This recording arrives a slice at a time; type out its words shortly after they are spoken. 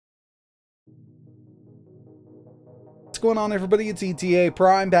going on, everybody? It's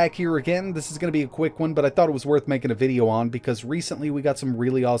ETAPRIME back here again. This is going to be a quick one, but I thought it was worth making a video on because recently we got some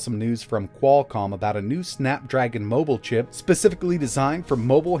really awesome news from Qualcomm about a new Snapdragon mobile chip specifically designed for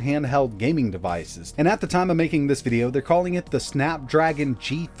mobile handheld gaming devices. And at the time of making this video, they're calling it the Snapdragon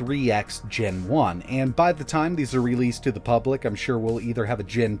G3X Gen 1. And by the time these are released to the public, I'm sure we'll either have a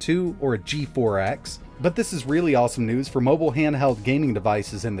Gen 2 or a G4X. But this is really awesome news for mobile handheld gaming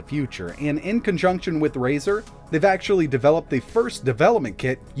devices in the future, and in conjunction with Razer, they've actually developed the first development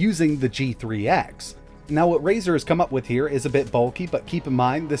kit using the G3X. Now what Razer has come up with here is a bit bulky, but keep in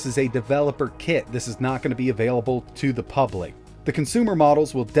mind this is a developer kit. This is not going to be available to the public. The consumer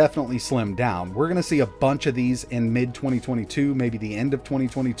models will definitely slim down. We're going to see a bunch of these in mid-2022, maybe the end of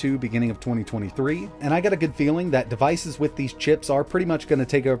 2022, beginning of 2023. And I got a good feeling that devices with these chips are pretty much going to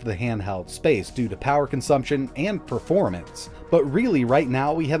take over the handheld space due to power consumption and performance. But really, right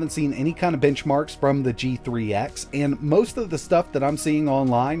now, we haven't seen any kind of benchmarks from the G3X, and most of the stuff that I'm seeing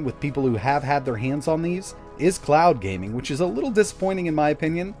online with people who have had their hands on these is cloud gaming, which is a little disappointing in my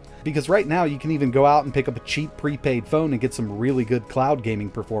opinion, because right now you can even go out and pick up a cheap prepaid phone and get some really good cloud gaming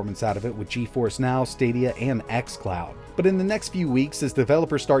performance out of it with GeForce Now, Stadia, and xCloud. But in the next few weeks, as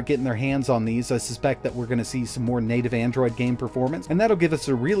developers start getting their hands on these, I suspect that we're going to see some more native Android game performance, and that'll give us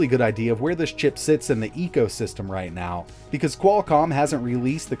a really good idea of where this chip sits in the ecosystem right now. Because Qualcomm hasn't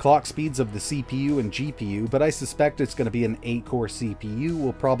released the clock speeds of the CPU and GPU, but I suspect it's going to be an 8-core CPU.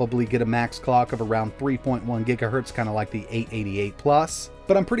 We'll probably get a max clock of around 3.1 gigahertz, kind of like the 888 Plus.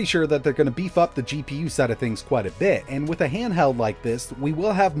 But I'm pretty sure that they're going to beef up the GPU side of things quite a bit, and with a handheld like this, we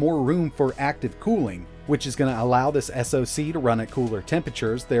will have more room for active cooling, which is going to allow this SoC to run at cooler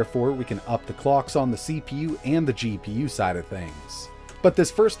temperatures. Therefore, we can up the clocks on the CPU and the GPU side of things. But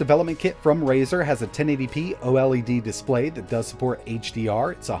this first development kit from Razer has a 1080p OLED display that does support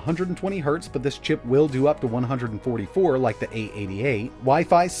HDR. It's 120Hz, but this chip will do up to 144 like the 888.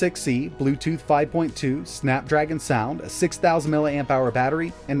 Wi-Fi 6E, Bluetooth 5.2, Snapdragon sound, a 6000 mAh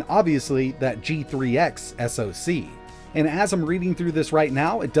battery, and obviously that G3X SoC. And as I'm reading through this right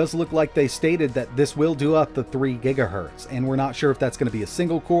now, it does look like they stated that this will do up to 3 gigahertz, and we're not sure if that's going to be a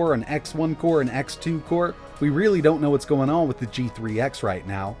single core, an X1 core, an X2 core. We really don't know what's going on with the G3X right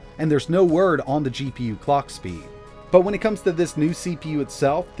now, and there's no word on the GPU clock speed. But when it comes to this new CPU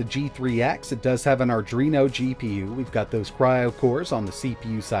itself, the G3X, it does have an Adreno GPU. We've got those cryo cores on the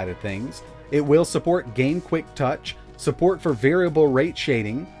CPU side of things. It will support Game Quick Touch, support for variable rate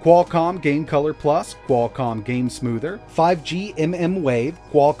shading, Qualcomm Game Color Plus, Qualcomm Game Smoother, 5G mmWave,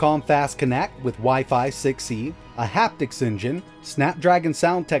 Qualcomm Fast Connect with Wi-Fi 6E, a haptics engine, Snapdragon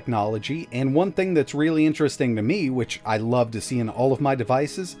sound technology, and one thing that's really interesting to me, which I love to see in all of my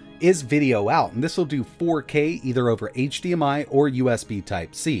devices, is video out, and this will do 4K either over HDMI or USB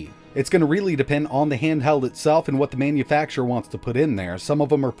Type-C. It's going to really depend on the handheld itself and what the manufacturer wants to put in there. Some of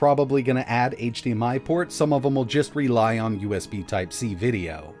them are probably going to add HDMI ports, some of them will just rely on USB Type-C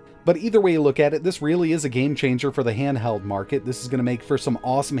video. But either way you look at it, this really is a game changer for the handheld market. This is going to make for some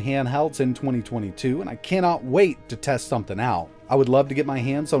awesome handhelds in 2022, and I cannot wait to test something out. I would love to get my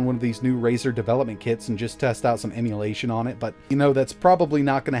hands on one of these new Razer Development Kits and just test out some emulation on it, but you know, that's probably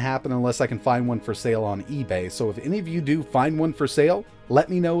not going to happen unless I can find one for sale on eBay. So if any of you do find one for sale, let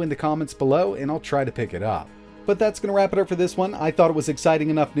me know in the comments below and I'll try to pick it up. But that's going to wrap it up for this one. I thought it was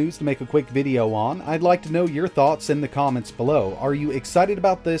exciting enough news to make a quick video on. I'd like to know your thoughts in the comments below. Are you excited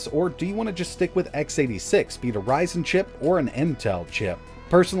about this, or do you want to just stick with x86, be it a Ryzen chip or an Intel chip?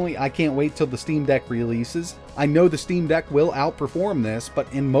 Personally, I can't wait till the Steam Deck releases. I know the Steam Deck will outperform this,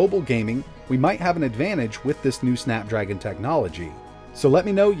 but in mobile gaming, we might have an advantage with this new Snapdragon technology. So let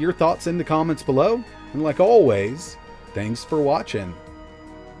me know your thoughts in the comments below, and like always, thanks for watching.